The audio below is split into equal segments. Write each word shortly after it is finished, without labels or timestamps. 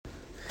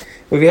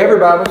Well, if you have your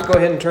Bibles, go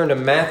ahead and turn to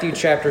Matthew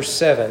chapter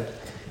 7.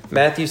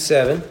 Matthew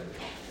 7.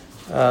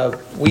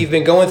 We've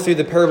been going through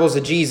the parables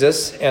of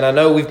Jesus, and I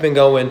know we've been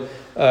going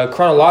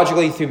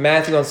chronologically through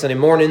Matthew on Sunday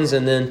mornings,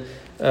 and then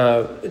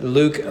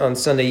Luke on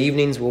Sunday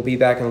evenings. We'll be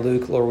back in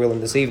Luke, Lord willing,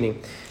 this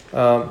evening.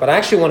 But I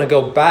actually want to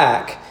go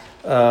back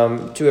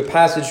to a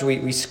passage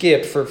we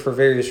skipped for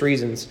various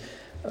reasons.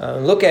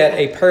 Look at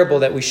a parable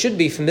that we should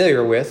be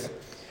familiar with,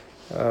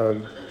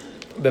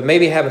 but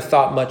maybe haven't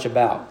thought much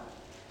about.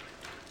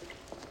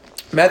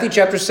 Matthew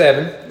chapter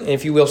 7, and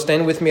if you will,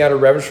 stand with me out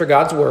of reverence for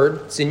God's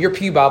Word. It's in your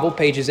pew Bible,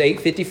 pages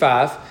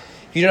 855.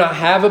 If you do not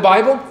have a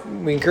Bible,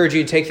 we encourage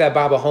you to take that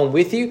Bible home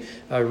with you.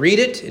 Read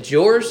it. It's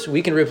yours.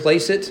 We can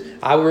replace it.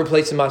 I will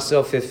replace it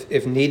myself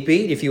if need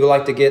be. If you would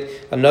like to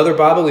get another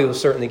Bible, we will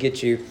certainly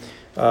get you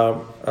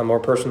a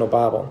more personal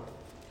Bible.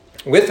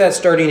 With that,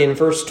 starting in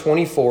verse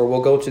 24,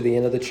 we'll go to the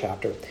end of the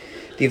chapter.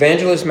 The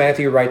evangelist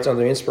Matthew writes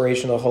under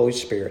inspiration of the Holy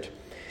Spirit.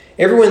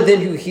 Everyone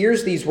then who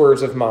hears these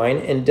words of mine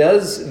and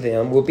does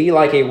them will be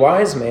like a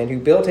wise man who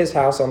built his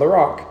house on the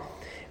rock.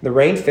 The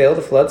rain fell,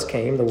 the floods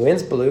came, the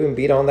winds blew and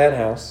beat on that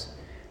house,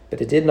 but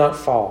it did not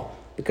fall,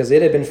 because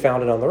it had been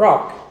founded on the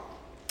rock.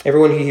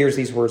 Everyone who hears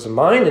these words of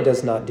mine and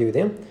does not do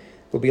them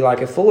will be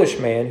like a foolish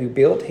man who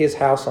built his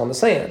house on the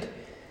sand.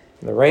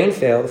 And the rain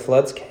fell, the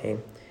floods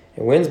came,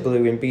 and winds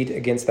blew and beat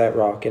against that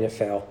rock, and it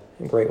fell,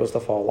 and great was the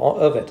fall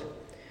of it.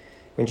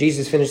 When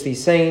Jesus finished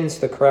these sayings,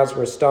 the crowds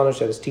were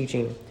astonished at his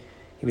teaching.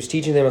 He was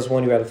teaching them as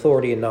one who had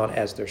authority and not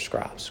as their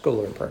scribes. Go,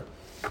 Lord, in prayer.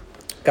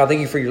 God,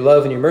 thank you for your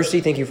love and your mercy.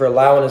 Thank you for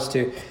allowing us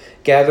to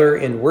gather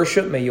in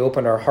worship. May you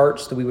open our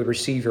hearts that we would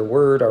receive your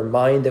word, our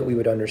mind that we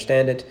would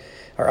understand it,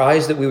 our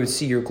eyes that we would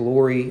see your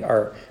glory,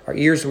 our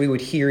ears that we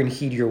would hear and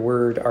heed your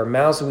word, our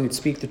mouths that we would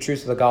speak the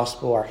truth of the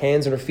gospel, our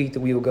hands and our feet that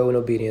we will go in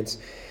obedience,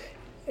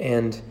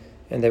 and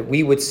that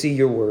we would see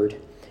your word,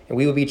 and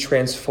we would be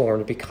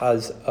transformed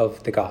because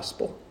of the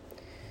gospel.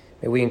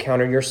 May we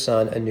encounter your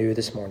Son anew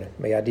this morning.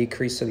 May I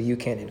decrease so that you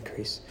can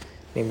increase. In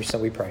the name of your Son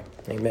we pray.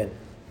 Amen.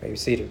 May you be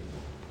seated.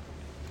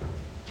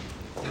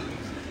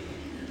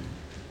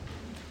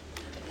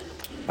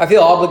 I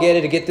feel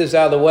obligated to get this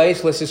out of the way,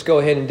 so let's just go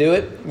ahead and do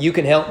it. You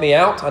can help me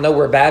out. I know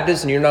we're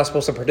Baptists and you're not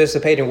supposed to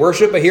participate in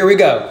worship, but here we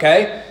go,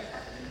 okay?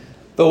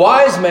 The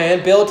wise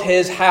man built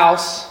his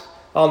house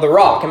on the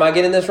rock. Am I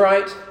getting this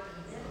right?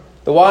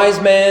 The wise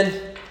man,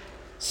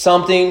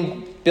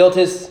 built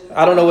his,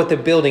 I don't know what the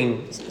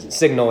building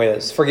signal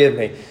is, forgive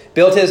me.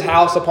 Built his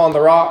house upon the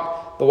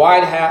rock, this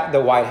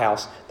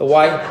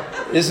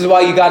is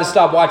why you got to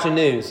stop watching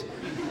news.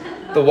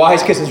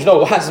 Because there's no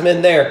wise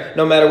men there,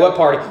 no matter what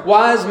party.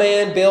 Wise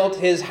man built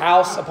his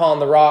house upon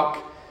the rock,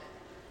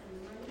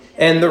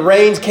 and the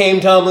rains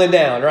came tumbling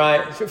down,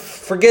 right?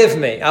 Forgive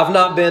me, I've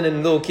not been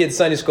in little kids'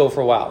 Sunday school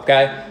for a while,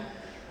 okay?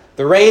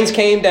 The rains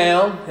came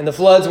down and the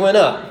floods went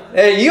up.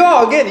 Hey, you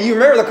all get it. You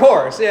remember the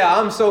chorus. Yeah,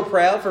 I'm so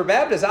proud for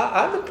Baptists.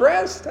 I'm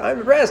impressed.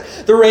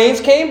 The rains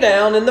came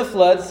down and the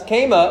floods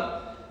came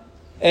up,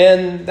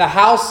 and the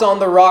house on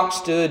the rock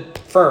stood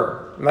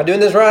firm. Am I doing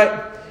this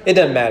right? It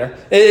doesn't matter.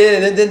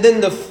 Then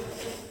the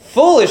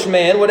foolish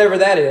man, whatever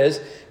that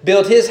is,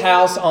 built his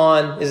house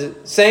on, is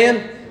it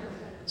sand?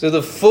 So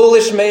the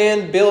foolish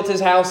man built his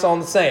house on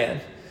the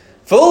sand.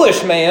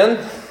 Foolish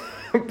man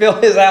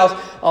built his house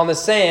on the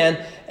sand,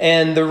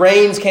 and the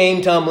rains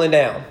came tumbling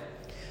down.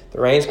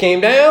 The rains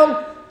came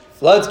down,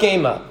 floods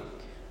came up.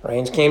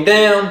 Rains came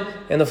down,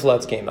 and the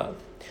floods came up.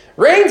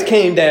 Rains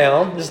came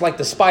down, just like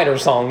the spider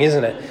song,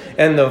 isn't it?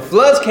 And the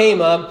floods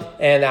came up,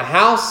 and the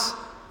house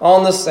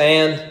on the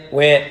sand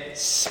went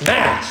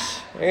smash.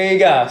 There you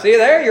go. See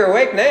there? You're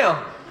awake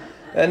now.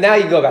 And now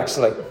you go back to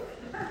sleep.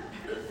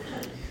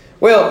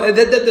 Well,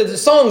 the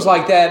songs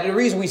like that, the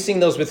reason we sing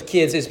those with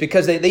kids is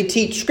because they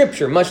teach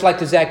Scripture, much like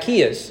the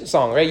Zacchaeus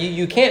song, right?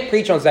 You can't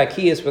preach on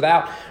Zacchaeus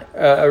without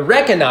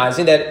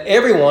recognizing that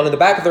everyone in the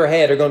back of their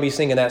head are going to be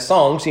singing that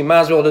song, so you might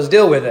as well just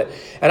deal with it.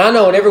 And I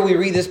know whenever we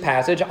read this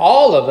passage,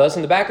 all of us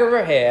in the back of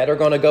our head are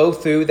going to go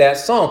through that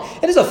song.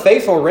 It is a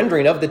faithful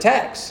rendering of the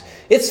text.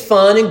 It's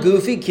fun and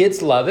goofy,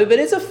 kids love it, but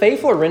it's a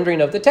faithful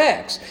rendering of the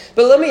text.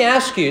 But let me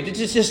ask you,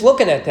 just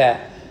looking at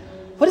that,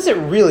 what is it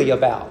really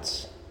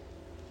about?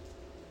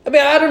 I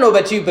mean, I don't know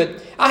about you,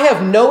 but I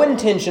have no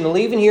intention of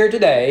leaving here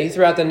today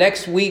throughout the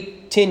next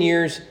week, 10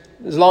 years,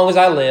 as long as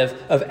I live,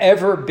 of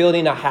ever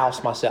building a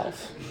house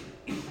myself.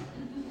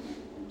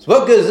 So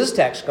what good is this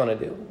text going to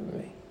do for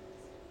me?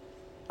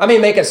 I mean,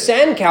 make a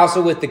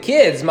sandcastle with the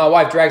kids. My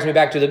wife drags me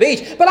back to the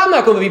beach, but I'm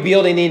not going to be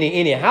building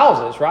any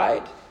houses,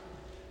 right?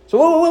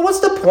 So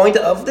what's the point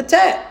of the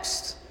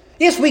text?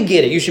 Yes, we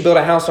get it. You should build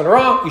a house on a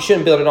rock. You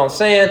shouldn't build it on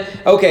sand.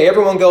 Okay,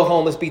 everyone go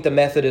home. Let's beat the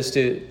Methodists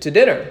to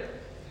dinner.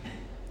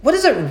 what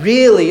is it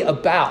really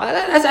about?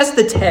 That's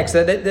the text,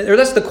 or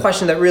that's the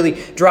question that really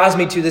drives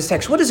me to this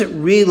text. What is it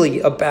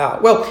really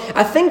about? Well,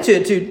 I think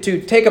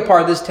to take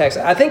apart this text,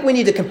 I think we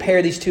need to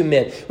compare these two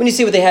men. We need to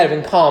see what they have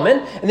in common,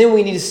 and then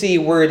we need to see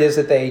where it is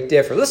that they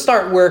differ. Let's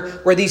start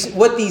what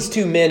these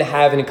two men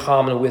have in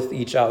common with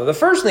each other. The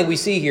first thing we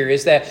see here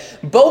is that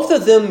both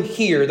of them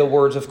hear the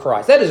words of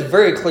Christ. That is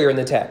very clear in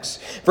the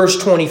text.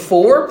 Verse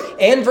 24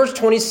 and verse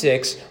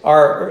 26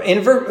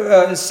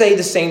 say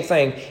the same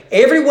thing.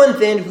 Everyone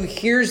then who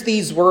hears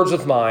these words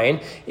of mine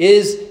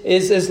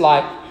is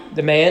like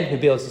the man who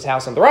builds his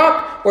house on the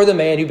rock or the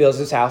man who builds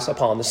his house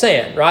upon the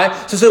sand, right?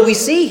 So we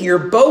see here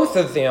both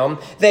of them,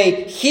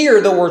 they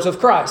hear the words of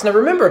Christ. Now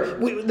remember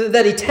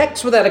that a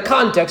text without a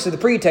context is the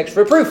pretext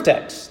for a proof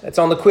text. That's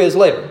on the quiz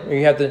later.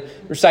 You have to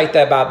recite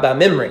that by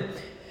memory.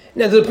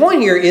 Now, the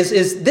point here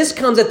is this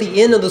comes at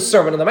the end of the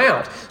Sermon on the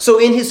Mount. So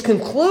in his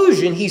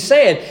conclusion, he's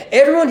saying,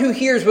 everyone who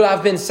hears what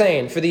I've been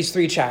saying for these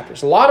 3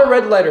 chapters, a lot of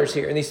red letters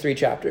here in these 3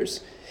 chapters.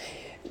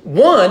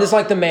 One is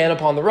like the man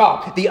upon the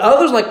rock. The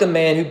other is like the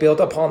man who built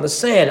upon the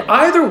sand.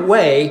 Either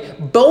way,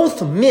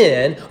 both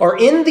men are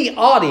in the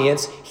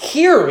audience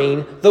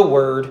hearing the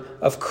word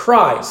of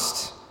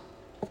Christ.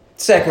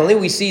 Secondly,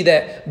 we see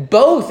that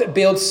both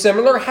build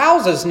similar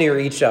houses near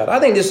each other. I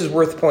think this is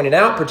worth pointing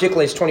out,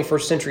 particularly as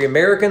 21st century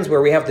Americans,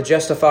 where we have to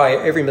justify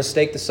every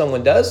mistake that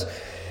someone does.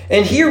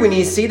 And here we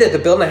need to see that the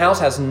building a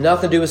house has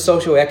nothing to do with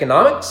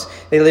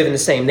socioeconomics. They live in the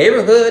same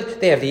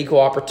neighborhood. They have the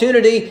equal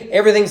opportunity.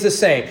 Everything's the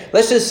same.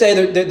 Let's just say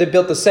they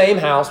built the same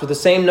house with the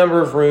same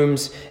number of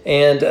rooms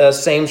and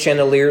same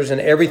chandeliers and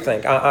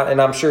everything.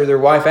 And I'm sure their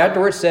wife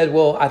afterwards said,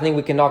 well, I think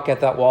we can knock out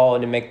that wall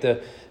and make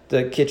the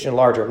kitchen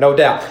larger. No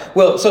doubt.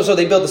 Well, so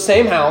they build the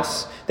same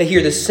house. They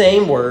hear the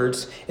same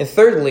words. And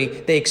thirdly,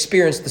 they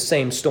experience the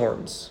same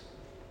storms.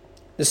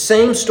 The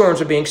same storms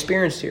are being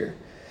experienced here.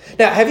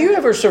 Now, have you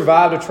ever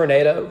survived a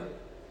tornado?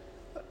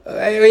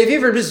 Have you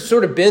ever just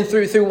sort of been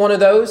through one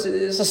of those?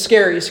 It's a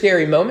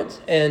scary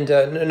moment. And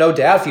no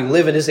doubt, if you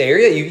live in this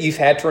area, you've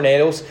had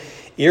tornadoes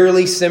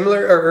eerily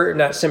similar, or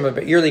not similar,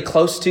 but eerily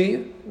close to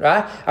you,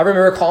 right? I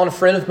remember calling a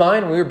friend of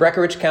mine when we were in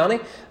Breckinridge County.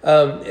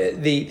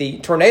 The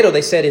tornado,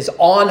 they said, is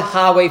on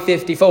Highway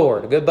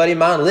 54. A good buddy of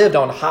mine lived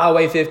on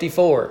Highway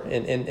 54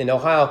 in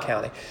Ohio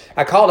County.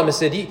 I called him and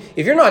said,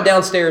 if you're not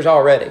downstairs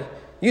already,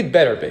 you'd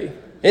better be.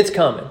 It's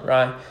coming,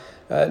 right?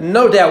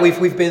 No doubt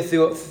we've been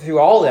through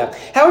all that.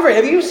 However,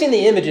 have you seen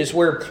the images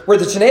where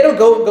the tornado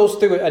goes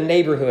through a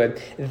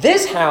neighborhood?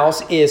 This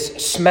house is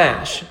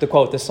smashed, to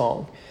quote the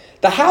song.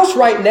 The house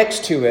right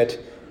next to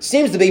it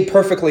seems to be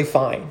perfectly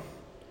fine.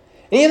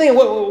 And you think,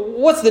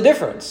 what's the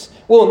difference?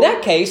 Well, in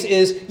that case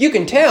is you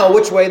can tell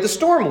which way the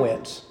storm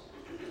went.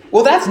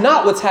 Well, that's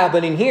not what's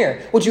happening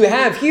here. What you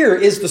have here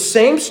is the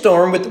same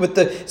storm with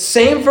the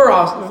same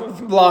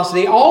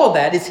velocity. All of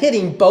that is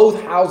hitting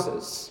both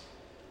houses.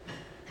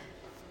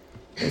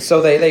 And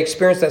so they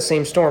experience that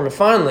same storm. And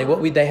finally,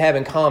 what they have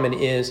in common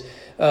is,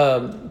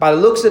 by the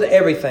looks of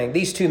everything,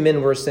 these two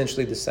men were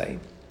essentially the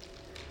same.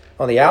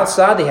 On the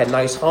outside, they had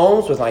nice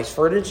homes with nice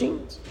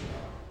furnishings.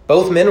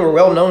 Both men were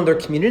well known in their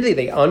community.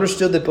 They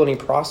understood the building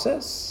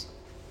process.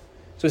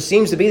 So it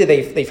seems to be that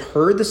they've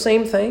heard the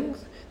same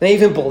things. They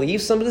even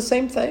believe some of the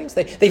same things.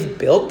 They've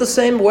built the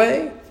same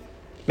way.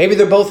 Maybe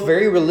they're both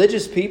very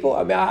religious people.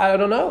 I mean, I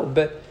don't know.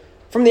 But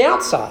from the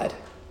outside,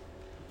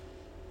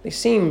 they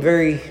seem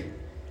very,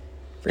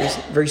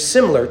 very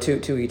similar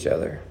to each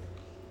other.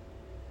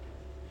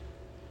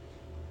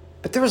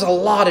 But there was a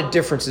lot of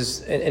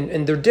differences,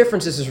 and their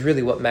differences is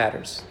really what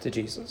matters to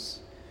Jesus.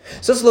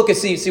 So let's look and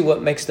see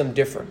what makes them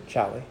different,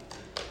 shall we?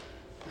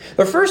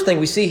 The first thing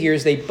we see here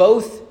is they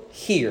both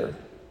hear,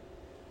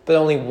 but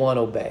only one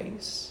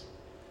obeys.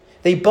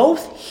 They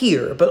both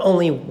hear, but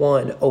only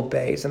one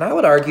obeys. And I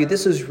would argue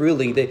this is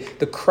really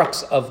the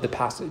crux of the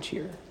passage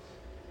here.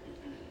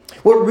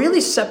 What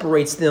really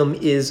separates them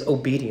is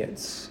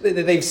obedience.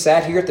 They've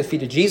sat here at the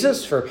feet of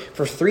Jesus for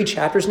 3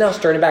 chapters now,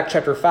 starting back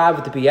chapter 5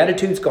 with the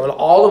Beatitudes, going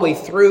all the way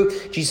through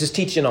Jesus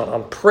teaching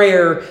on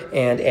prayer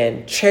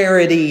and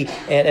charity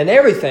and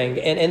everything.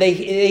 And they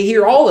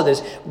hear all of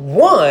this.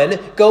 One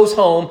goes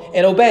home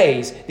and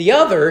obeys. The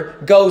other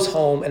goes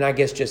home and I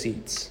guess just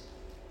eats.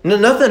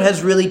 Nothing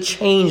has really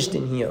changed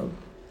in him.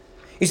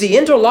 You see,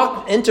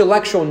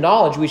 intellectual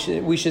knowledge,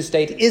 we should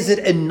state,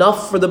 isn't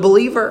enough for the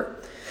believer.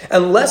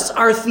 Unless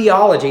our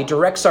theology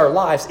directs our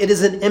lives, it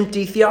is an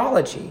empty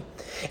theology.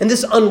 And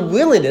this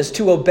unwillingness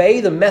to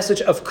obey the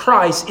message of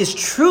Christ is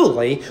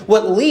truly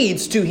what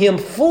leads to him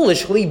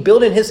foolishly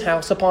building his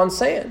house upon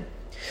sand.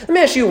 Let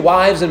me ask you,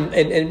 wives, and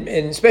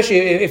especially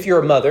if you're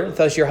a mother,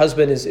 thus your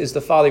husband is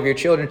the father of your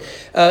children,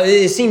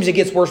 it seems it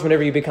gets worse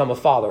whenever you become a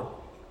father,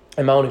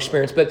 in my own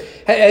experience. But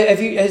have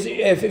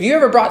you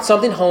ever brought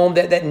something home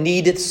that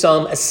needed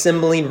some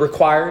assembling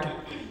required?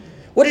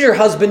 What does your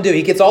husband do?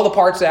 He gets all the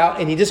parts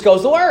out and he just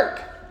goes to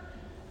work.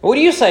 What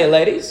do you say,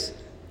 ladies?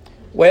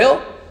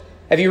 Well,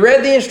 have you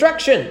read the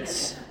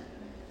instructions?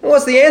 And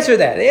what's the answer to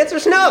that? The answer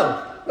is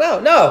no.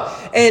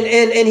 No.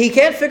 And he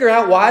can't figure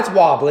out why it's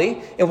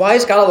wobbly and why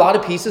he's got a lot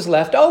of pieces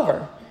left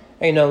over.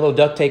 Ain't no little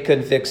duct tape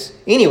couldn't fix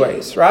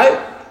anyways,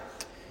 right?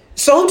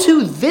 So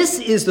too, this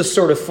is the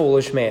sort of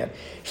foolish man.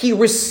 He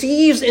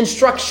receives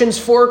instructions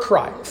from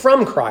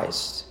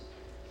Christ,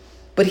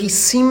 but he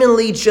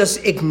seemingly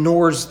just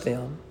ignores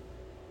them.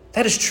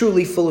 That is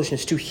truly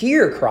foolishness, to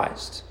hear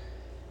Christ,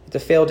 to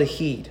fail to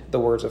heed the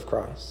words of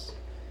Christ.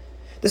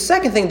 The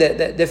second thing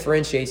that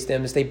differentiates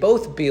them is they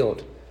both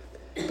build,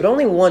 but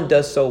only one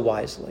does so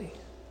wisely.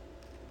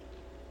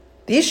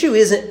 The issue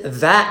isn't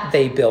that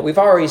they build. We've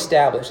already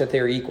established that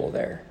they're equal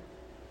there.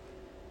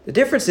 The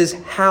difference is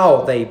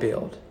how they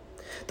build.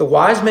 The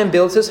wise man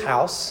builds his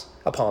house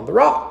upon the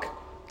rock,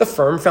 the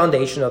firm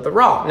foundation of the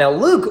rock. Now,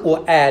 Luke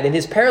will add in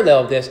his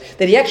parallel of this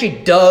that he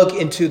actually dug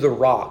into the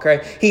rock,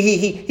 right?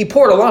 He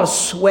poured a lot of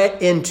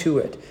sweat into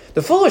it.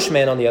 The foolish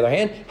man, on the other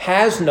hand,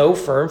 has no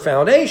firm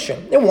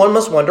foundation, and one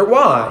must wonder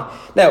why.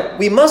 Now,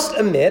 we must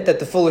admit that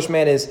the foolish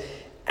man is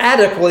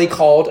adequately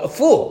called a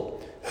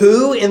fool.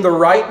 Who in the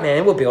right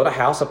man will build a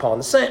house upon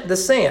the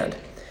sand?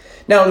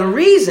 Now, the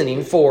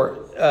reasoning for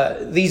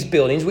these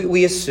buildings,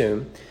 we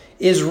assume,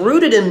 is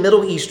rooted in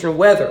Middle Eastern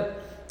weather.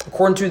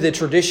 According to the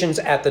traditions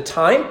at the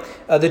time,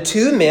 the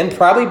two men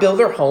probably built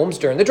their homes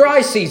during the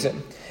dry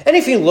season. And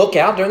if you look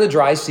out during the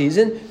dry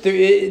season,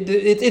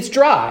 it's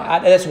dry.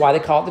 That's why they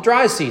call it the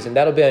dry season.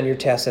 That'll be on your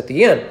test at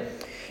the end.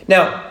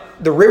 Now,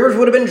 the rivers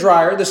would have been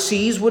drier. The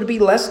seas would be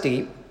less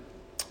deep.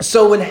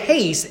 So in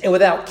haste and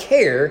without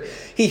care,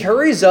 he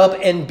hurries up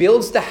and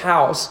builds the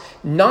house,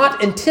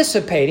 not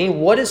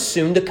anticipating what is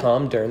soon to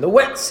come during the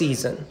wet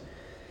season.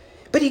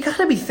 But you got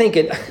to be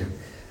thinking,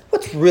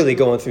 what's really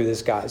going through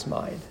this guy's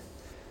mind?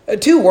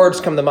 Two words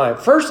come to mind.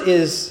 First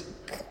is,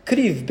 could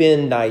he have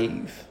been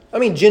naive? I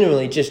mean,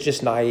 genuinely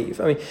just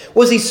naive. I mean,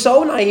 was he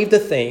so naive to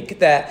think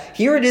that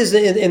here it is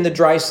in the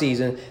dry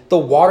season, the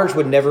waters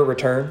would never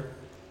return?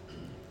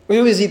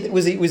 Was he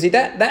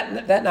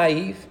that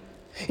naive?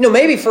 You know,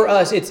 maybe for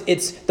us,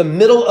 it's the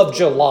middle of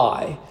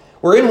July.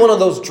 We're in one of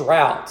those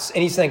droughts,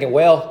 and he's thinking,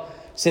 well,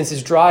 since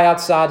it's dry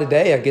outside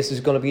today, I guess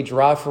it's going to be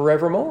dry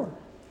forevermore.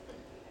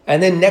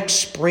 And then next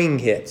spring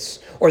hits,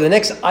 or the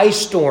next ice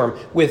storm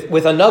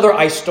with another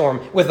ice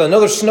storm, with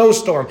another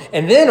snowstorm,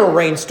 and then a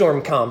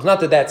rainstorm comes. Not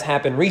that that's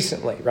happened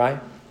recently, right?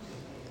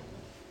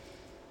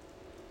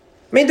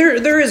 I mean,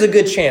 there is a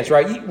good chance,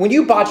 right? When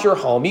you bought your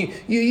home,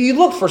 you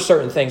look for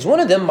certain things. One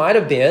of them might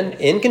have been,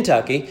 in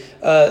Kentucky,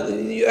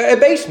 a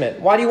basement.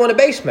 Why do you want a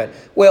basement?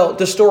 Well,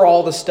 to store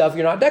all the stuff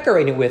you're not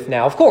decorating with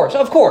now, of course.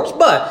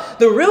 But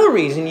the real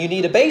reason you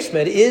need a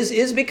basement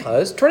is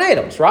because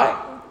tornadoes,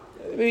 right?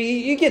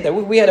 You get that.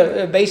 We had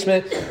a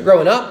basement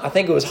growing up. I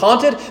think it was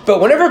haunted.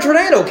 But whenever a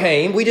tornado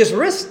came, we just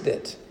risked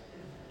it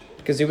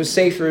because it was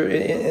safer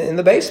in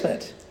the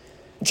basement.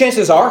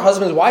 Chances are,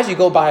 husbands and wives, you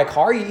go buy a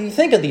car, you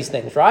think of these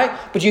things, right?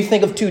 But you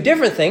think of two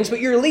different things,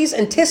 but you're at least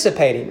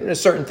anticipating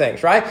certain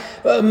things, right?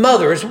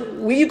 Mothers,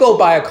 when you go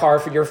buy a car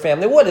for your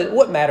family,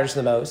 what matters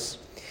the most?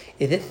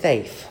 Is it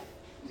safe?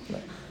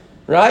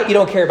 Right? You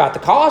don't care about the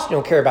cost. You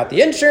don't care about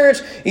the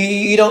insurance.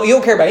 You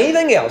don't care about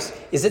anything else.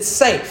 Is it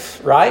safe?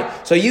 Right?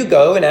 So you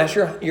go and ask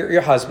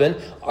your husband,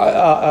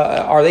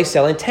 are they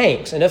selling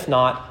tanks? And if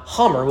not,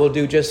 Hummer will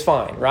do just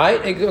fine.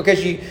 Right? Because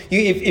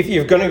if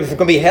you're going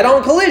to be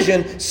head-on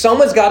collision,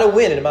 someone's got to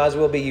win, and it might as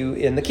well be you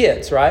and the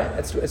kids. Right?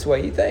 That's the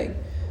way you think.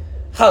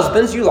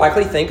 Husbands, you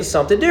likely think of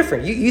something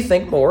different. You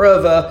think more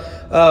of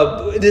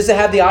does it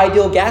have the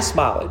ideal gas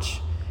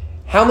mileage?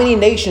 How many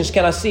nations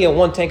can I see in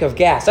one tank of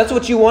gas? That's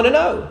what you want to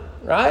know.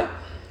 Right?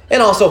 And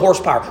also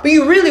horsepower. But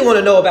you really want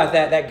to know about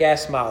that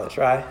gas mileage,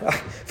 right?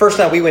 First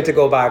time we went to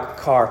go buy a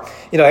car,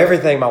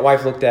 everything my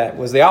wife looked at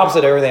was the opposite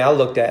of everything I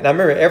looked at. And I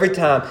remember every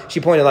time she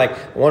pointed like,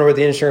 I wonder what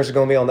the insurance is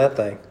going to be on that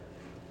thing.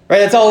 Right?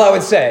 That's all I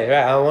would say.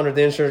 Right? I wonder if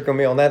the insurance is going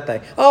to be on that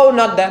thing. Oh,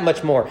 not that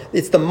much more.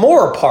 It's the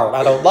more part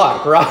I don't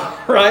like,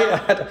 right?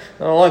 Right? I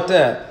don't like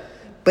that.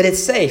 But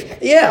it's safe.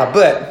 Yeah,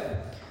 but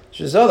there's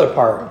this other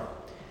part.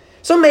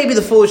 So maybe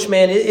the foolish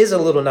man is a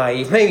little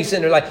naive. Maybe he's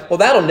sitting there like, well,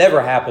 that'll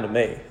never happen to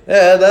me.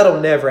 That'll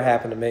never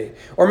happen to me.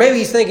 Or maybe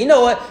he's thinking, you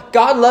know what?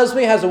 God loves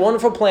me, has a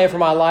wonderful plan for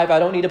my life. I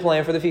don't need a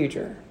plan for the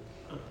future.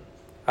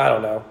 I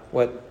don't know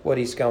what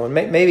he's going.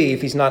 Maybe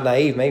if he's not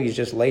naive, maybe he's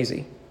just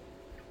lazy.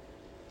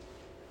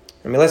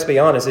 I mean, let's be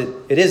honest.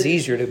 It is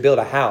easier to build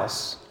a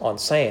house on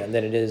sand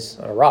than it is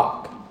on a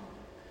rock.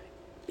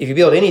 If you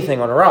build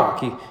anything on a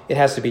rock, it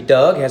has to be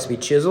dug, it has to be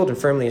chiseled and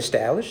firmly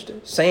established.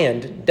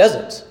 Sand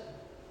doesn't.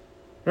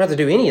 You don't have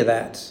to do any of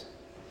that.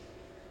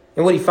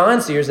 And what he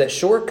finds here is that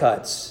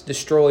shortcuts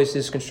destroys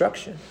his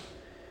construction.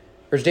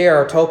 Or as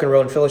J.R.R. Tolkien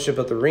wrote in Fellowship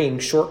of the Ring,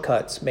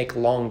 shortcuts make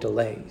long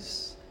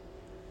delays.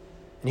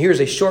 And here's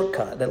a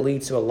shortcut that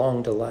leads to a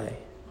long delay.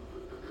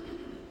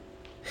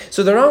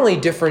 So they're not only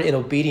different in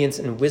obedience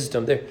and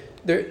wisdom,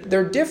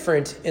 they're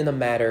different in the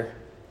matter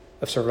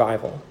of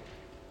survival.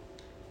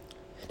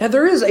 Now,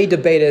 there is a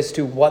debate as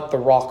to what the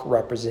rock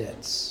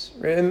represents.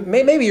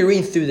 Maybe you're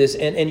reading through this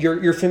and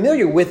you're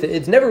familiar with it.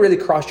 It's never really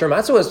crossed your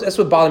mind. That's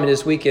what bothered me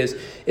this week is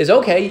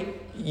okay,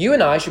 you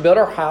and I should build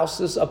our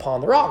houses upon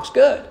the rocks.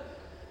 Good.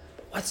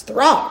 But what's the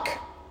rock?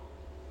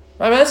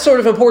 I mean, that's sort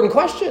of an important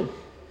question.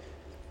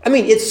 I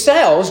mean, it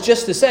sells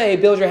just to say,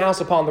 build your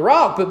house upon the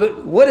rock,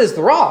 but what is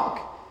the rock?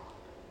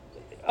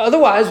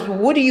 Otherwise,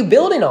 what are you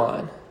building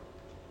on?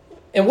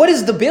 And what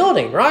is the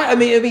building, right? I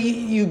mean,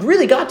 you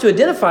really got to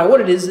identify what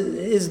it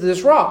is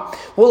this rock.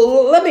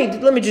 Well, let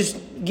me just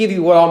give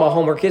you what all my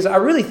homework is. I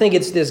really think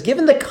it's this.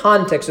 Given the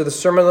context of the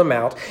Sermon on the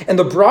Mount and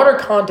the broader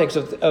context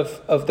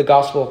of the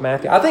Gospel of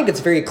Matthew, I think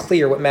it's very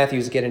clear what Matthew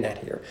is getting at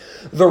here.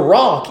 The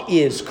rock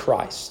is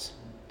Christ.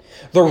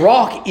 The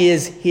rock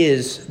is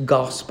his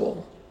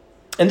gospel.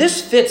 And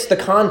this fits the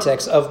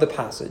context of the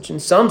passage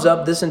and sums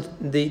up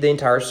the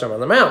entire Sermon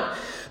on the Mount.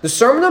 The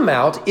Sermon on the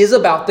Mount is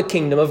about the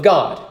kingdom of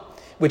God,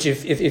 which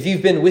if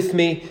you've been with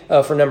me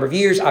for a number of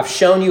years, I've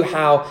shown you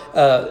how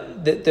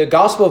the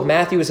Gospel of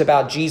Matthew is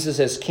about Jesus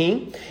as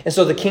king. And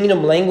so the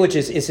kingdom language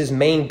is his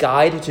main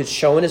guide to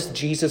showing us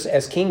Jesus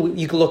as king.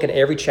 You can look at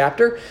every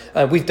chapter.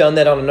 We've done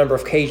that on a number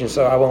of occasions,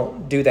 so I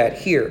won't do that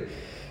here.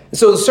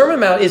 So the Sermon on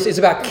the Mount is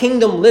about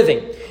kingdom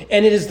living.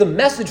 And it is the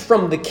message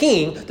from the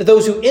king that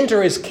those who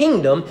enter his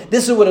kingdom,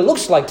 this is what it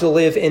looks like to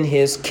live in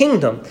his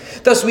kingdom.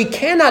 Thus, we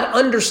cannot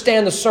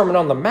understand the Sermon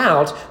on the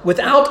Mount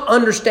without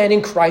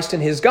understanding Christ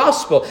and his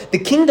gospel. The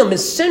kingdom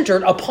is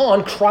centered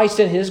upon Christ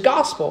and his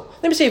gospel.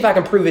 Let me see if I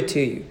can prove it to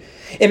you.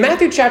 In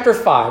Matthew chapter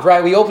 5,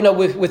 right, we open up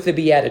with the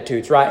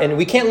Beatitudes, right? And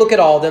we can't look at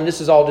all of them.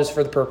 This is all just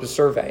for the purpose of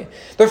survey.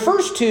 The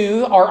first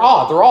two are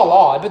odd. They're all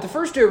odd, but the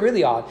first two are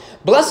really odd.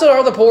 Blessed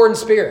are the poor in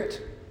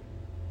spirit.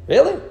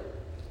 Really?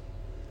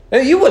 Now,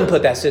 you wouldn't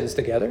put that sentence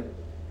together.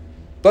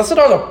 Blessed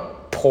are the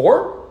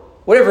poor?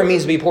 Whatever it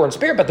means to be poor in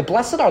spirit, but the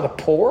blessed are the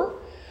poor?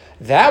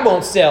 That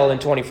won't sell in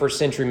 21st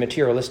century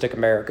materialistic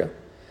America.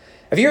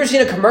 Have you ever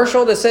seen a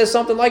commercial that says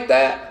something like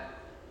that?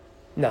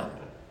 No,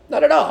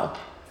 not at all.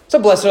 So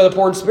blessed are the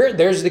poor in spirit.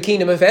 There's the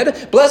kingdom of heaven.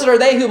 Blessed are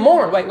they who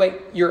mourn. Wait.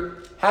 You're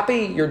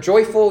happy, you're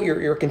joyful,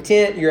 you're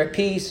content, you're at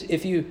peace.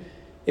 If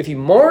you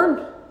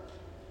mourn,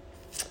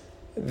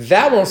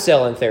 that won't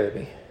sell in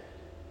therapy.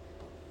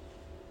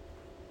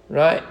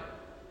 Right?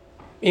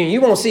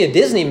 You won't see a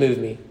Disney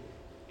movie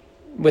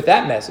with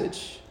that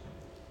message,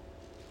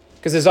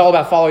 because it's all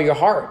about follow your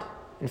heart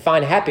and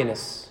find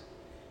happiness.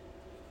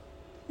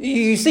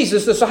 You see,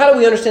 so how do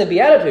we understand the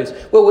Beatitudes?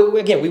 Well,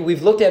 again,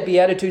 we've looked at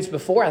Beatitudes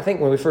before. I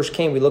think when we first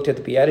came, we looked at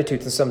the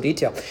Beatitudes in some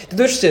detail.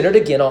 They're centered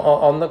again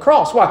on the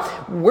cross. Why?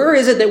 Where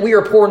is it that we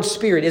are poor in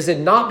spirit? Is it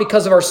not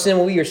because of our sin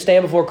when we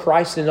stand before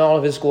Christ in all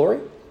of his glory?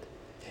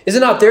 Is it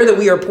not there that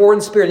we are poor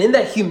in spirit? In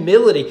that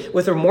humility,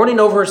 with our mourning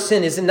over our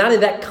sin, is it not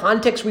in that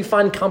context we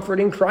find comfort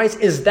in Christ?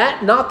 Is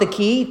that not the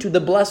key to the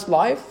blessed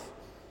life?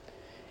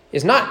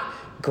 It's not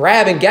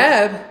grab and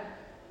gab.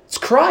 It's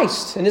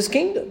Christ and his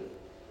kingdom.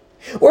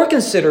 Or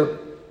consider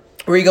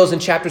where he goes in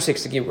chapter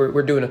 6 again.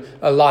 We're doing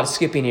a lot of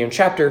skipping here. In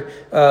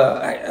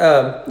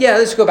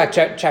let's go back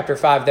to chapter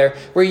 5 there,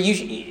 where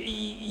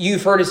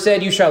you've heard it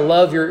said, you shall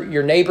love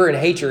your neighbor and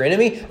hate your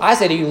enemy. I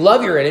say to you,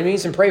 love your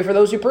enemies and pray for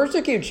those who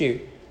persecute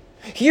you.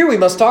 Here we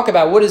must talk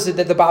about what is it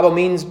that the Bible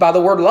means by the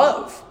word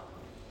love.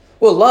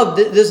 Well, love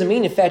doesn't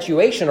mean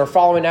infatuation or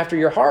following after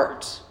your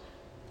heart.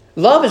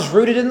 Love is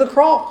rooted in the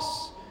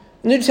cross.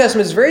 The New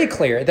Testament is very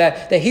clear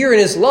that herein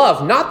is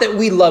love, not that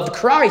we loved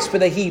Christ, but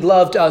that he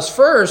loved us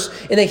first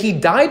and that he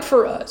died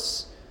for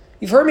us.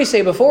 You've heard me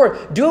say before,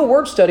 do a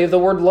word study of the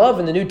word love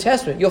in the New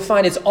Testament. You'll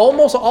find it's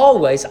almost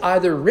always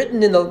either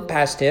written in the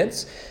past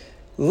tense,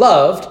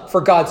 loved,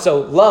 for God so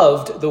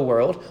loved the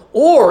world,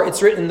 or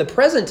it's written in the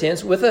present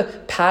tense with a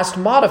past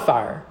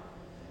modifier.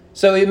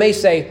 So it may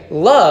say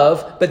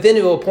love, but then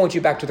it will point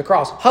you back to the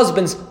cross.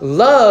 Husbands,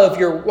 love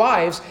your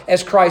wives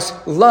as Christ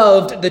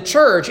loved the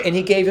church and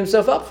he gave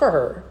himself up for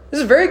her.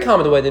 This is very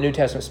common the way the New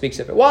Testament speaks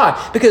of it.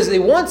 Why? Because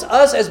it wants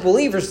us as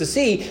believers to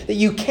see that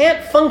you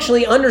can't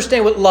functionally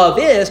understand what love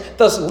is,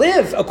 thus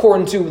live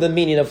according to the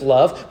meaning of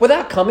love,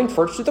 without coming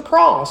first to the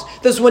cross.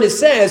 Thus when it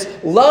says,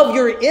 love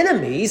your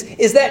enemies,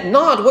 is that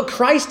not what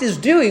Christ is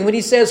doing when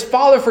he says,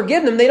 Father,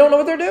 forgive them? They don't know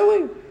what they're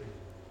doing.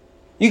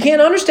 You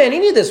can't understand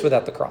any of this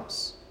without the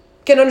cross.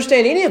 Can't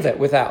understand any of it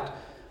without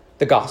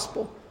the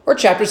gospel. Or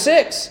chapter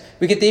 6,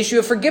 we get the issue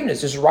of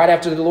forgiveness. This is right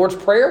after the Lord's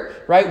Prayer,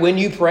 right? When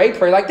you pray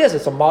like this.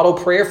 It's a model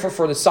prayer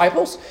for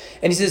disciples.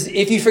 And he says,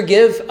 if you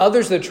forgive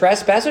others their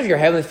trespasses, your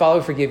heavenly Father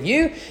will forgive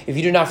you. If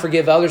you do not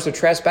forgive others their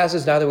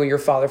trespasses, neither will your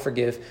Father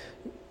forgive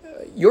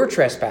your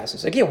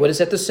trespasses. Again, what is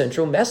at the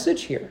central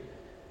message here?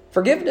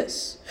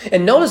 Forgiveness.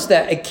 And notice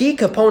that a key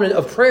component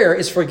of prayer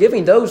is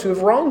forgiving those who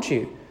have wronged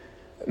you.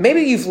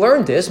 Maybe you've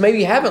learned this. Maybe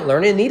you haven't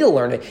learned it and need to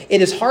learn it.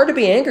 It is hard to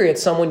be angry at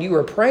someone you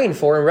are praying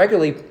for and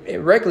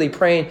regularly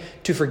praying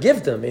to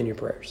forgive them in your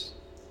prayers.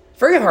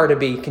 Very hard to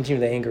be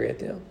continually angry at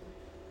them.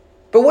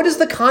 But what is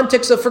the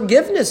context of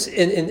forgiveness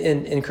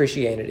in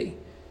Christianity?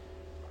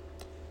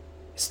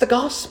 It's the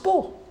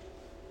gospel.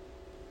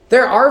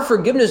 Our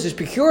forgiveness is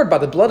procured by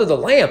the blood of the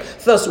Lamb.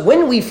 Thus,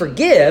 when we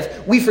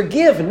forgive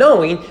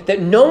knowing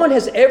that no one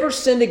has ever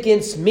sinned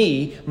against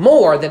me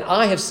more than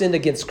I have sinned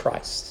against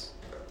Christ.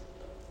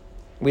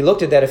 We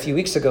looked at that a few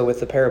weeks ago with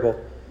the parable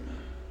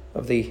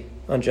of the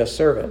unjust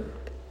servant,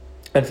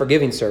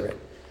 unforgiving servant.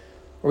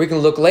 Or we can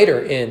look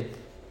later in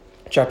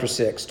Chapter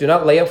 6, do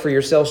not lay up for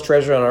yourselves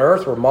treasure on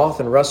earth where moth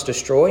and rust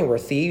destroy and where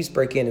thieves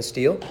break in and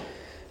steal.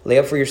 Lay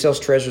up for yourselves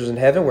treasures in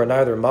heaven where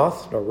neither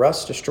moth nor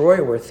rust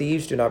destroy, where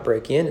thieves do not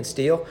break in and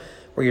steal.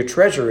 Where your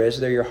treasure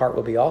is, there your heart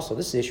will be also.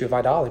 This is the issue of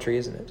idolatry,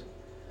 isn't it?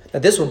 Now,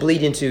 this will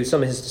bleed into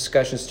some of his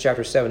discussions in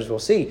chapter 7, as we'll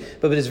see.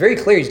 But it is very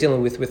clear he's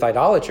dealing with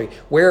idolatry.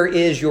 Where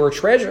is your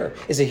treasure?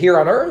 Is it here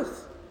on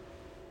earth?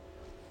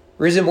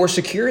 Or is it more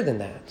secure than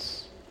that?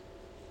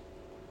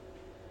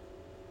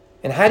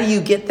 And how do you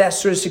get that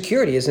sort of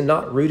security? Is it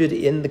not rooted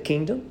in the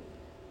kingdom?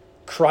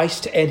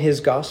 Christ and his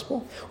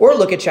gospel? Or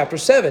look at chapter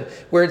 7,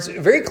 where it's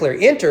very clear.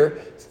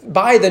 Enter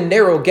by the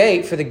narrow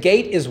gate, for the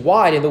gate is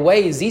wide and the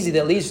way is easy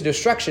that leads to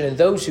destruction. And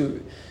those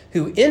who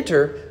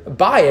enter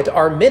by it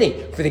are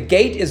many. For the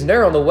gate is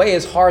narrow and the way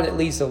is hard that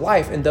leads to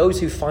life, and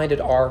those who find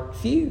it are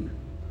few.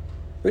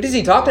 What is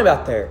he talking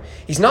about there?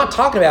 He's not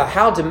talking about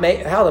how to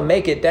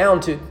make it down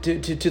to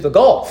the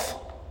Gulf,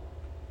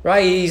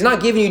 right? He's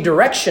not giving you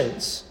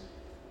directions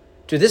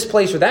to this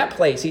place or that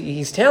place.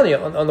 He's telling you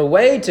on the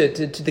way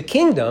to the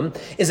kingdom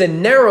is a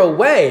narrow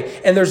way,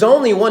 and there's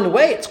only one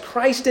way. It's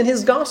Christ and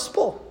his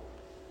gospel.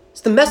 It's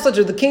the message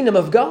of the kingdom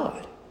of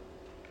God.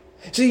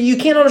 So you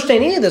can't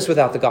understand any of this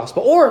without the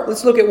gospel. Or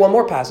let's look at one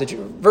more passage.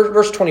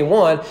 Verse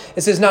 21,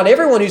 it says, not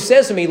everyone who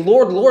says to me,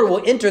 Lord, Lord,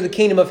 will enter the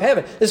kingdom of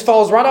heaven. This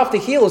falls right off the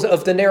heels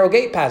of the narrow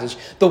gate passage.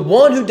 The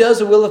one who does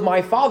the will of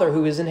my Father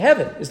who is in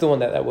heaven is the one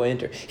that will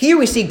enter. Here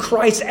we see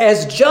Christ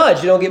as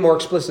judge. You don't get more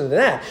explicit than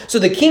that. So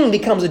the king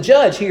becomes a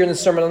judge here in the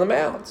Sermon on the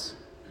Mount.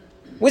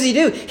 What does he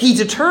do? He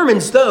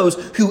determines those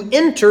who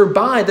enter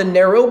by the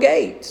narrow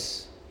gates.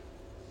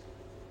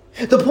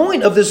 The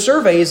point of this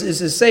survey is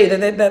to say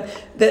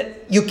that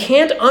you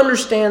can't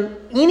understand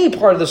any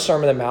part of the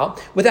Sermon on the Mount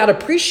without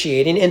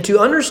appreciating and to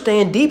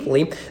understand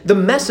deeply the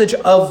message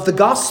of the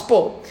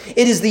gospel.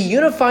 It is the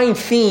unifying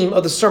theme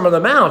of the Sermon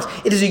on the Mount.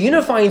 It is a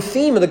unifying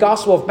theme of the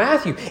Gospel of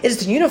Matthew. It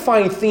is the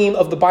unifying theme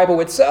of the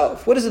Bible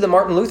itself. What is it that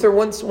Martin Luther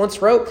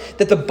once wrote?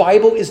 That the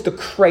Bible is the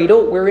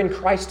cradle wherein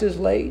Christ is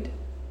laid.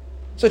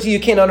 So you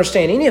can't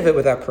understand any of it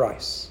without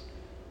Christ.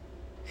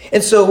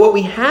 And so what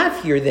we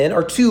have here then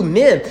are two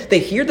men. They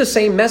hear the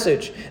same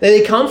message.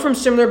 They come from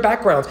similar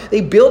backgrounds. They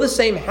build the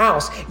same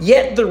house.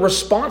 Yet the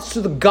response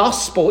to the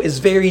gospel is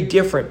very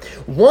different.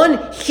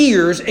 One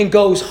hears and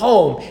goes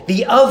home.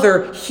 The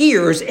other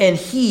hears and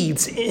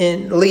heeds,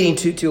 in leading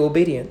to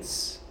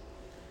obedience.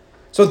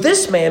 So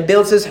this man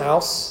builds his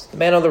house, the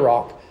man on the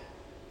rock,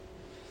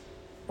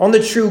 on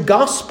the true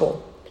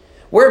gospel,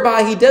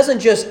 whereby he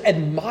doesn't just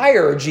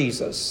admire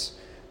Jesus,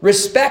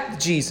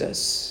 respect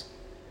Jesus.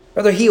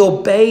 Rather, he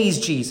obeys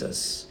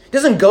Jesus. He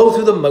doesn't go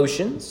through the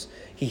motions.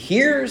 He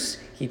hears,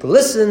 he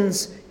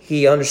listens,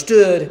 he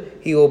understood,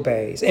 he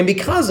obeys. And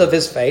because of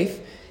his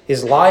faith,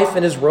 his life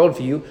and his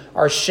worldview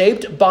are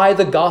shaped by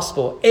the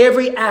gospel.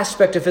 Every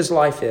aspect of his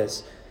life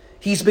is.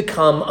 He's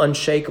become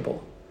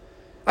unshakable.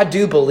 I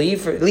do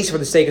believe, at least for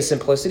the sake of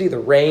simplicity, the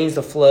rains,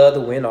 the flood,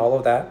 the wind, all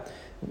of that,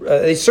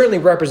 they certainly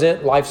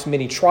represent life's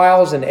many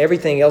trials and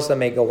everything else that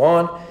may go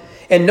on.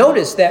 And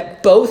notice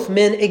that both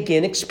men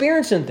again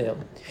experiencing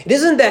them. It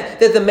isn't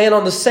that the man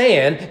on the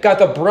sand got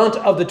the brunt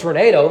of the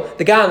tornado,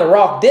 the guy on the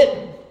rock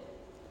didn't.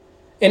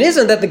 It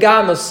isn't that the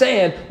guy on the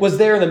sand was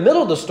there in the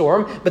middle of the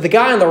storm, but the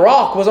guy on the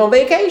rock was on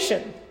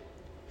vacation.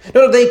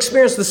 No, they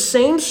experienced the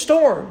same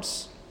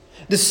storms,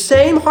 the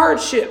same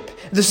hardship,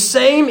 the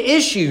same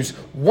issues.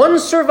 One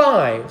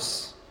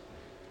survives,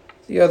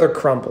 the other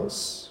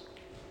crumbles.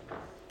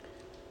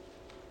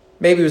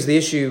 Maybe it was the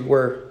issue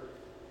where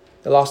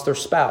they lost their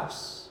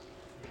spouse,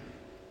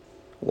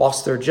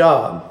 lost their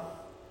job,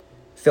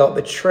 felt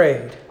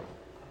betrayed,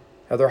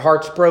 had their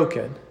hearts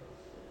broken,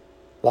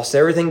 lost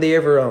everything they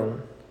ever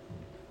owned.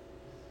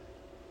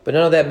 But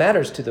none of that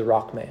matters to the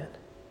rock man.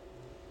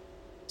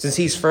 Since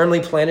he's firmly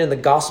planted in the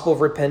gospel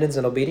of repentance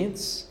and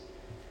obedience,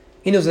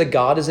 he knows that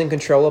God is in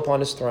control upon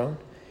his throne.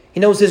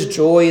 He knows his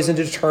joy isn't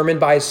determined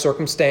by his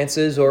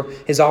circumstances or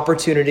his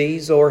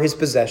opportunities or his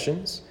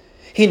possessions.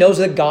 He knows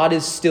that God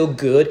is still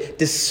good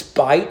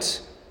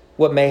despite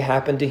what may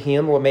happen to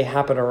him or what may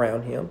happen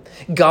around him.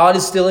 God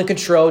is still in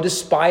control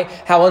despite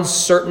how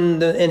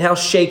uncertain and how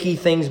shaky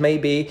things may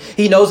be.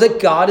 He knows that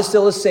God is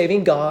still a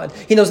saving God.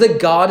 He knows that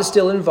God is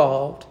still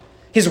involved.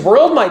 His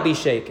world might be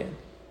shaken,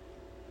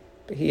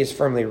 but he is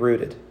firmly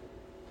rooted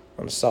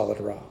on a solid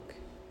rock.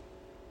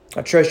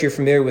 I trust you're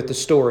familiar with the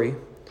story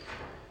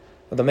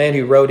of the man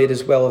who wrote "It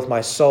Is Well With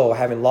My Soul,"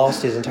 having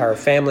lost his entire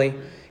family.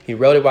 He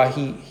wrote it while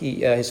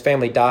his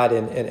family died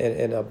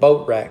in a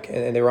boat wreck,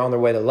 and they were on their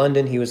way to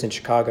London. He was in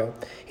Chicago.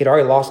 He'd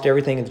already lost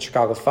everything in the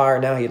Chicago fire.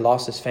 Now he'd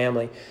lost his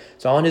family.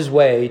 So on his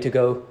way to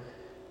go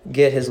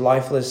get his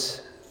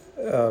lifeless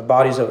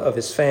bodies of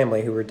his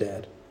family who were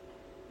dead,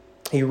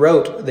 he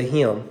wrote the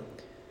hymn,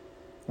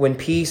 "When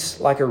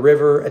peace like a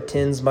river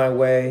attends my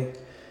way,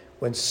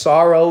 when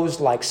sorrows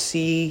like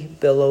sea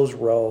billows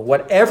roll,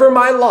 whatever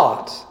my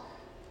lot,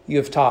 you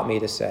have taught me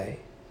to say,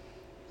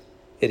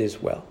 it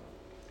is well.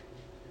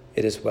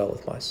 It is well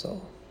with my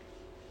soul."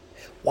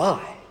 Why?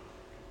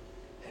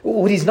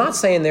 What he's not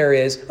saying there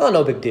is, oh,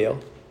 no big deal.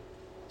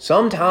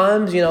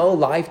 Sometimes,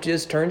 life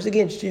just turns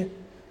against you.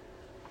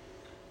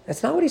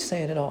 That's not what he's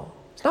saying at all.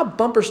 It's not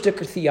bumper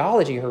sticker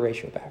theology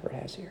Horatio Packard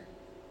has here.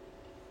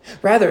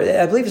 Rather,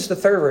 I believe it's the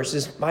third verse,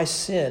 is my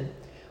sin.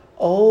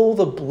 Oh,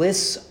 the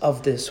bliss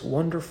of this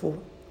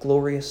wonderful,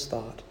 glorious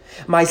thought.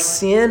 My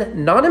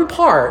sin, not in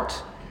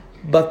part,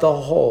 but the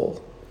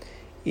whole,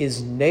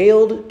 is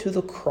nailed to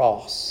the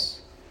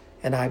cross,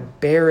 and I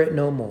bear it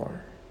no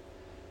more.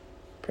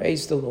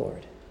 Praise the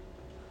Lord.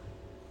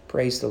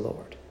 Praise the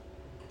Lord.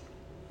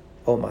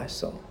 Oh, my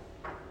soul.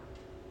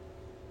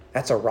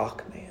 That's a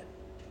rock man.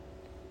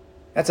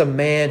 That's a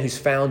man whose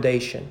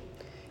foundation,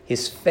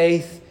 his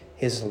faith,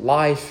 his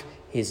life,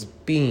 his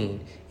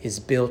being is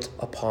built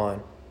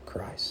upon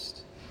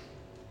Christ.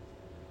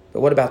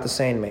 But what about the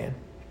sane man?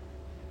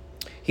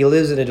 He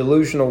lives in a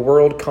delusional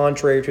world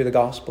contrary to the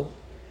gospel.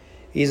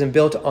 He isn't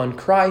built on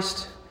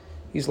Christ.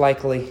 He's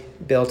likely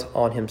built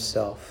on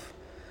himself.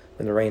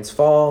 When the rains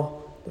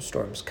fall, the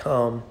storms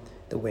come,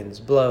 the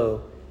winds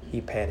blow, he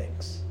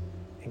panics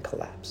and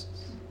collapses.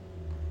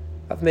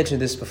 I've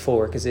mentioned this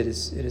before because it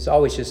is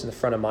always just in the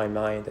front of my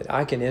mind that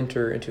I can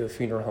enter into a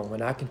funeral home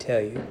and I can tell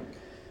you,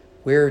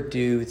 where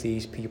do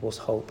these people's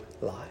hope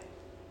lie?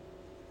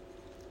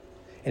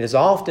 And it's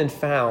often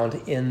found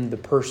in the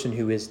person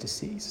who is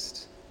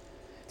deceased.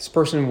 This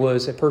person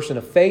was a person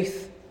of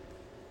faith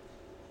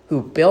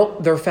who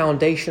built their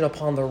foundation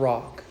upon the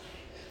rock.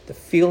 The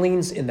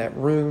feelings in that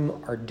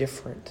room are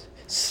different.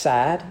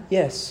 Sad,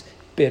 yes.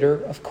 Bitter,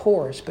 of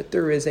course. But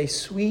there is a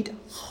sweet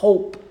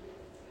hope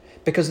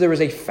because there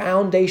was a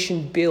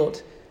foundation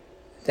built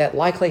that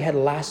likely had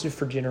lasted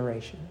for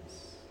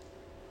generations.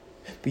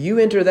 But you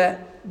enter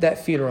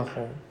that funeral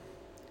home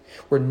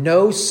where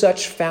no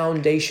such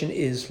foundation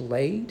is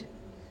laid,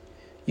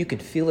 you can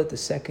feel it the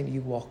second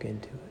you walk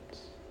into it.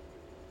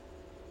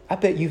 I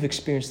bet you've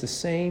experienced the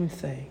same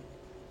thing.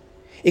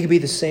 It could be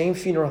the same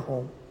funeral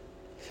home,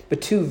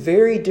 but two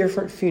very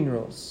different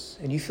funerals,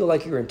 and you feel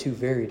like you're in two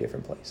very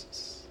different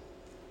places.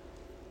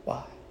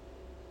 Why?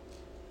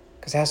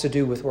 Because it has to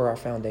do with where our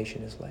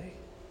foundation is laid.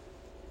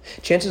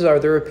 Chances are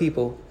there are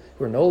people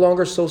who are no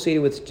longer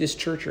associated with this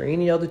church or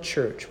any other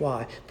church.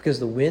 Why? Because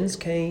the winds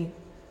came,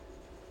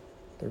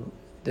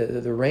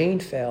 the rain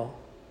fell,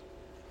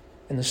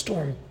 and the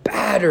storm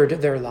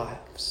battered their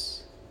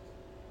lives.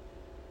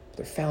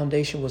 Their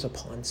foundation was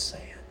upon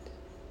sand.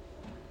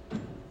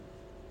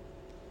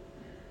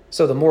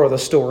 So the moral of the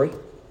story,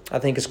 I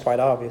think, is quite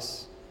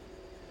obvious.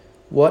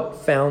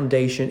 What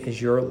foundation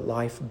is your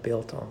life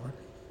built on?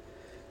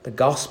 The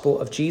gospel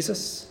of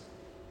Jesus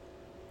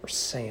or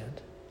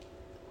sand?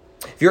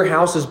 If your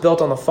house is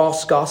built on the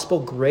false gospel,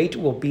 great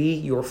will be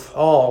your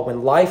fall.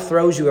 When life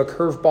throws you a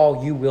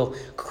curveball, you will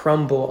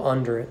crumble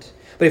under it.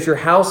 But if your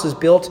house is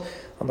built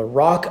on the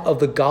rock of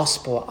the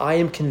gospel, I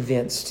am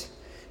convinced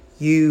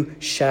you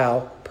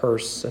shall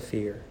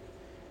persevere.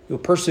 You'll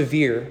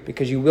persevere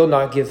because you will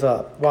not give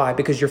up. Why?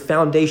 Because your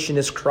foundation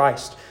is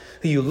Christ,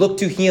 who you look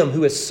to him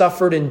who has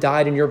suffered and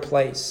died in your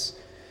place,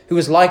 who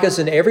is like us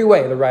in every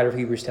way, the writer of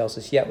Hebrews tells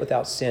us, yet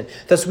without sin.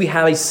 Thus we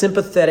have a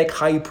sympathetic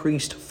high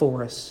priest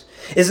for us.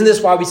 Isn't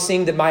this why we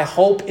sing that my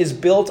hope is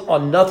built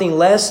on nothing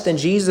less than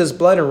Jesus'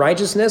 blood and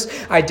righteousness?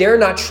 I dare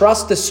not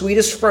trust the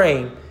sweetest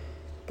frame,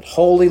 but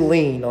wholly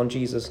lean on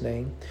Jesus'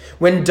 name.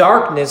 When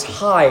darkness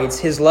hides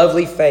his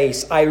lovely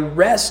face, I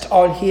rest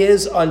on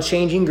his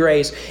unchanging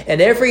grace.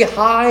 And every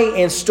high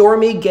and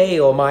stormy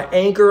gale my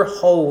anchor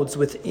holds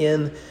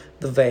within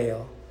the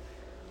veil.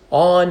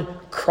 On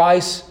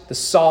Christ, the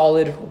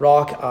solid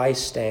rock, I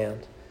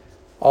stand.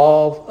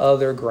 All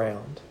other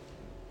ground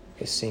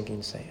is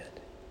sinking sand.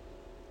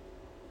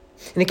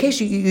 And in case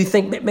you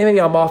think,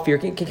 maybe I'm off here,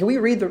 can we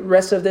read the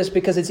rest of this?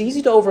 Because it's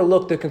easy to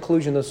overlook the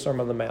conclusion of the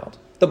Sermon on the Mount.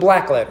 The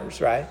black letters,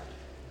 right?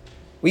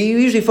 We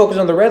usually focus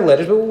on the red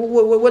letters, but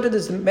what did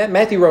this?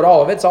 Matthew wrote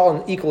all of it. It's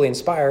all equally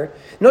inspired.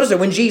 Notice that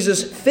when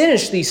Jesus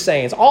finished these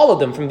sayings, all of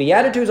them, from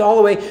Beatitudes all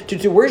the way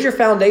to where's your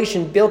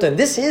foundation built in,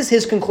 this is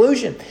his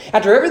conclusion.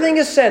 After everything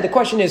is said, the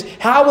question is,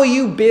 how will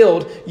you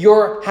build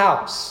your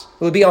house?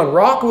 Will it be on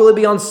rock or will it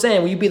be on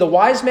sand? Will you be the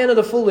wise man or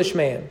the foolish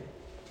man?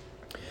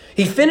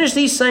 He finished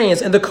these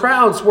sayings, and the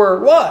crowds were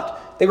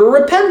what? They were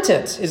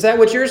repentant. Is that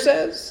what yours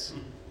says?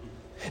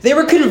 They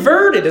were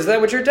converted. Is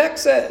that what your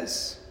text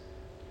says?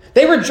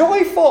 They were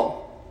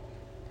joyful.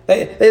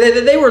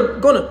 They were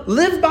going to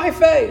live by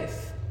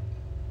faith.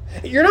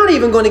 You're not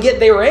even going to get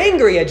they were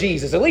angry at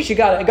Jesus. At least you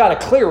got a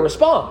clear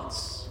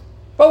response.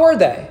 What were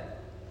they?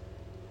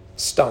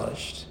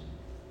 Astonished.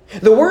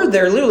 The word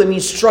there literally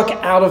means struck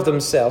out of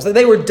themselves.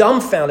 They were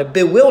dumbfounded,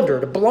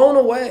 bewildered, blown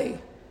away.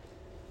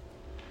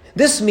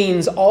 This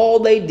means all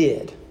they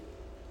did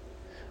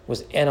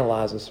was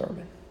analyze the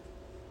sermon.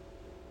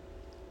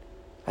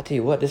 I tell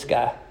you what, this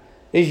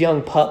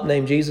young pup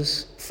named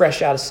Jesus,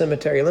 fresh out of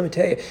cemetery, let me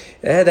tell you,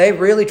 they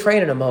really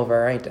training him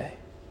over, ain't they?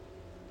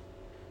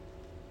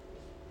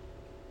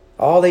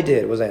 All they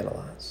did was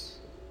analyze.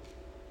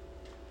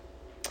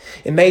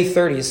 In May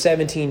 30th,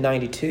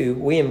 1792,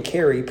 William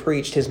Carey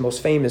preached his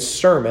most famous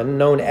sermon,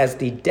 known as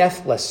the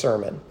Deathless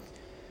Sermon.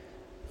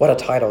 What a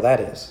title that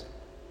is.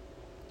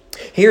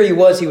 Here he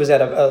was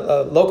at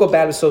a local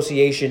Baptist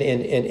association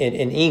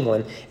in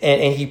England,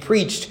 and he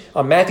preached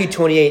on Matthew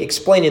 28,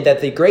 explaining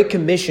that the Great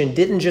Commission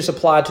didn't just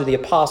apply to the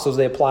apostles,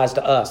 it applies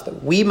to us,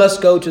 that we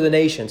must go to the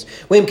nations.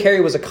 William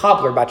Carey was a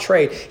cobbler by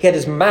trade. He had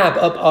his map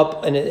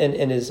up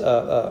in his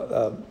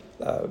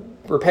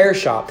repair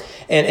shop,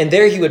 and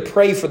there he would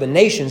pray for the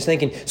nations,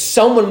 thinking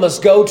someone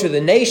must go to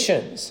the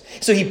nations.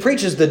 So he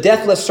preaches the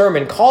deathless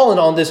sermon, calling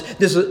on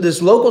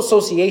this local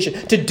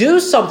association to do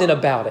something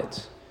about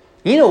it.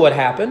 You know what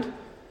happened?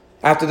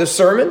 After the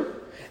sermon,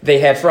 they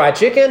had fried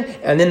chicken,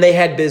 and then they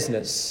had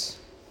business.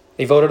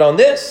 They voted on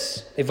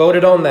this, they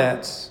voted on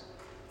that.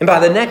 And by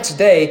the next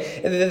day,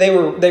 they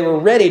were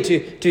ready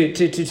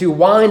to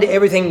wind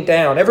everything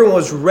down. Everyone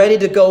was ready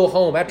to go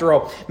home. After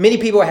all, many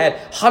people had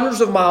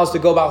hundreds of miles to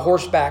go by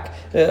horseback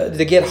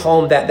to get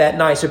home that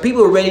night. So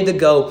people were ready to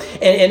go.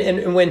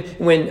 And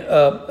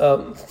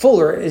when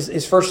Fuller is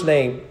his first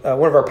name,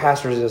 one of our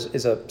pastors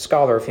is a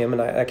scholar of him,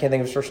 and I can't think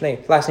of his first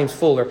name. Last name's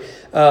Fuller.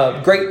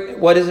 Great.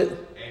 What is it?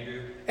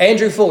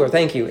 Andrew Fuller,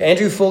 thank you.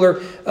 Andrew Fuller,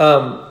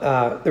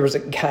 there was a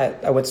guy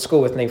I went to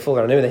school with named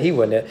Fuller. I knew that he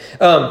wasn't it.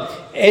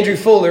 Andrew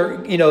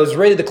Fuller, is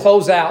ready to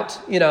close out,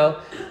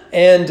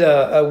 and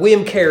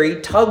William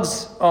Carey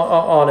tugs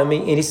on him,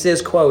 and he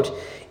says, quote,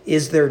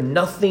 "Is there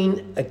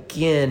nothing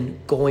again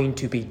going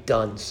to be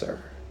done, sir?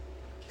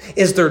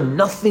 Is there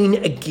nothing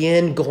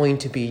again going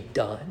to be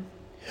done?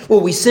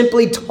 Will we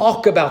simply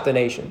talk about the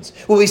nations?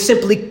 Will we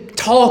simply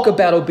talk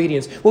about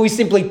obedience? Will we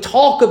simply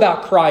talk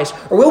about Christ?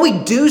 Or will we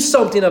do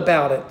something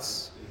about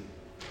it?"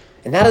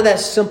 And out of that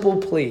simple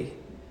plea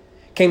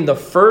came the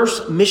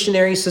first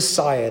missionary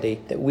society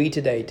that we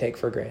today take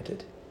for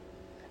granted.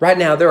 Right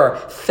now, there are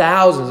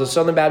thousands of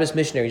Southern Baptist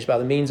missionaries by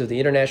the means of the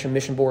International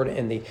Mission Board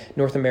and the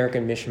North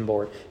American Mission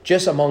Board,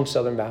 just among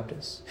Southern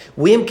Baptists.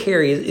 William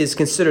Carey is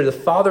considered the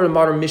father of the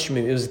modern mission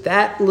movement. It was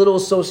that little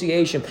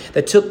association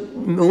that took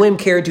William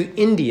Carey to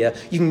India.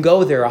 You can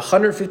go there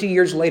 150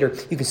 years later.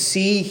 You can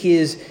see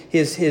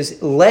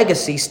his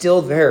legacy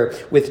still there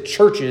with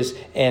churches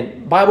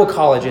and Bible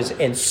colleges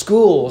and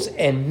schools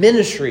and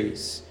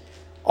ministries.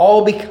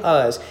 All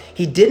because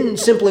he didn't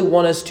simply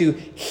want us to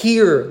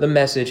hear the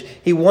message.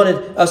 He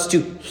wanted us to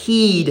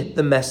heed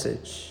the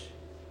message.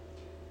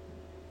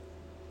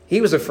 He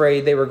was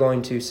afraid they were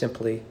going to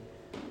simply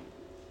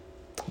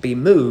be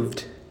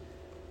moved,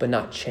 but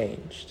not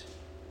changed.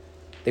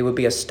 They would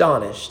be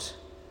astonished,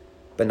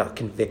 but not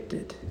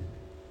convicted.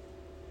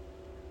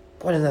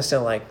 Why doesn't that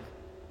sound like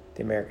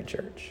the American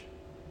church?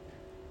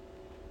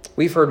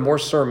 We've heard more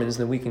sermons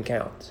than we can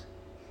count.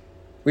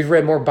 We've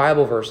read more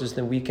Bible verses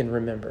than we can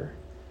remember.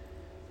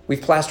 We've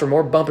plastered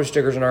more bumper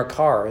stickers in our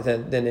car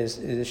than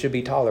it should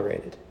be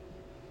tolerated.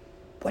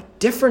 What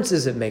difference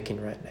is it making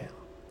right now?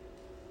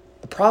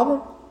 The problem?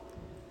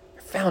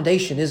 Our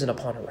foundation isn't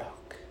upon a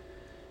rock.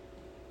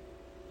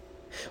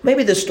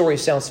 Maybe this story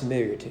sounds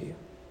familiar to you.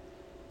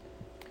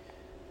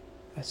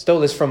 I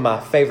stole this from my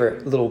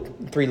favorite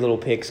Three Little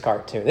Pigs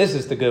cartoon. This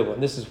is the good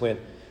one. This is when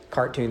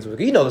cartoons were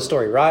good. You know the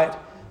story, right?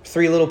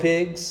 Three little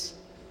pigs.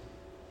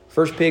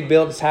 First pig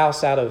built his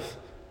house out of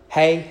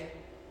hay.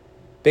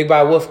 Big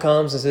Bad Wolf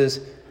comes and says,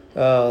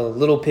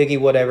 little piggy,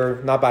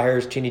 whatever, not by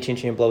hers, chinny chin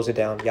chin, blows it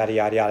down, yada,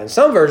 yada, yada. In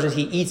some versions,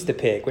 he eats the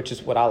pig, which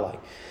is what I like.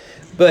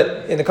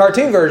 But in the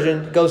cartoon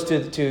version, goes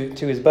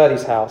to his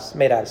buddy's house,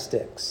 made out of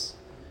sticks.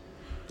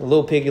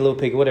 Little piggy,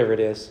 whatever it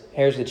is.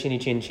 Here's the chinny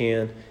chin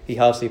chin. He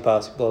huffs, he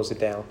puffs, blows it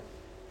down.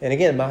 And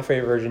again, my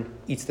favorite version,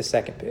 eats the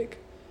second pig.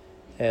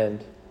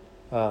 And,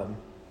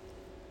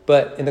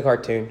 but in the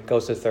cartoon,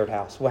 goes to the third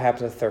house. What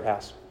happens at the third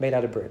house? Made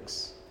out of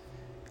bricks.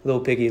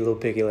 Little piggy,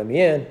 let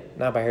me in.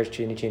 Now by here's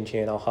chinny chin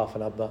chin. I'll huff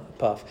and I'll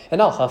puff. And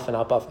I'll huff and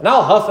I'll puff. And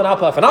I'll huff and I'll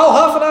puff. And I'll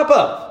huff and I'll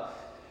puff.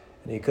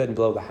 And he couldn't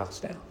blow the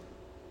house down.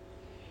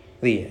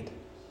 The end.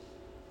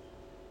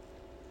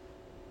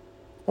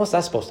 What's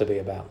that supposed to be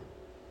about?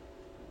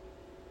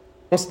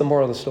 What's the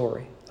moral of the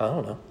story? I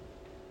don't know.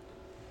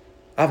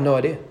 I have no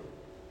idea.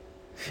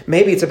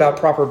 Maybe it's about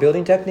proper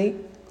building technique.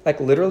 Like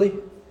literally.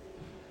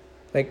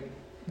 Like,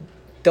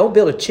 don't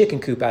build a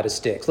chicken coop out of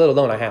sticks, let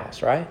alone a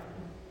house, right?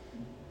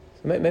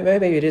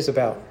 Maybe it is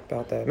about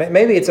that.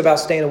 Maybe it's about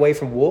staying away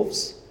from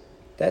wolves.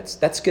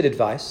 That's good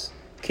advice.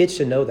 Kids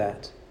should know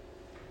that.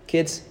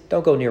 Kids,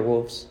 don't go near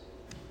wolves.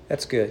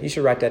 That's good. You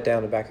should write that down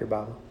in the back of your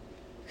Bible.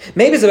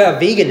 Maybe it's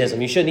about veganism.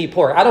 You shouldn't eat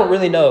pork. I don't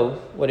really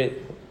know what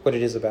it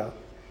is about.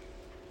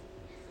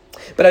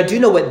 But I do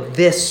know what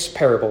this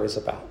parable is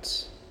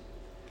about.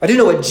 I do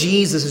know what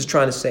Jesus is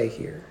trying to say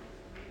here.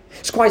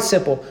 It's quite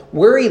simple.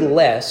 Worry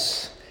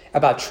less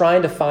about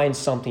trying to find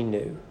something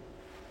new.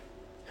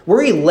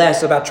 Worry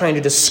less about trying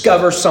to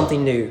discover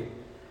something new,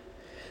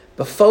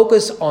 but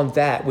focus on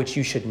that which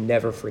you should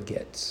never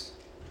forget.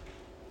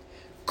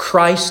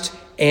 Christ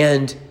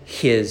and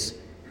his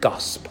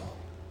gospel.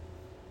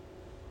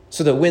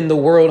 So that when the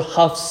world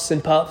huffs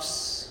and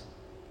puffs,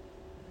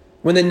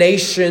 when the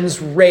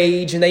nations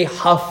rage and they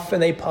huff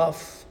and they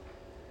puff,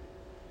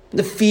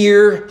 the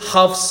fear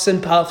huffs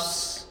and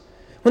puffs,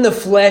 when the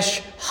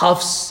flesh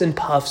huffs and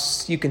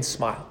puffs, you can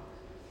smile.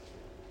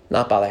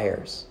 Not by the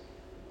hairs.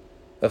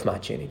 of my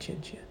chinny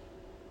chin chin.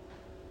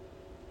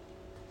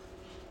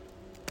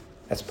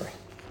 Let's pray.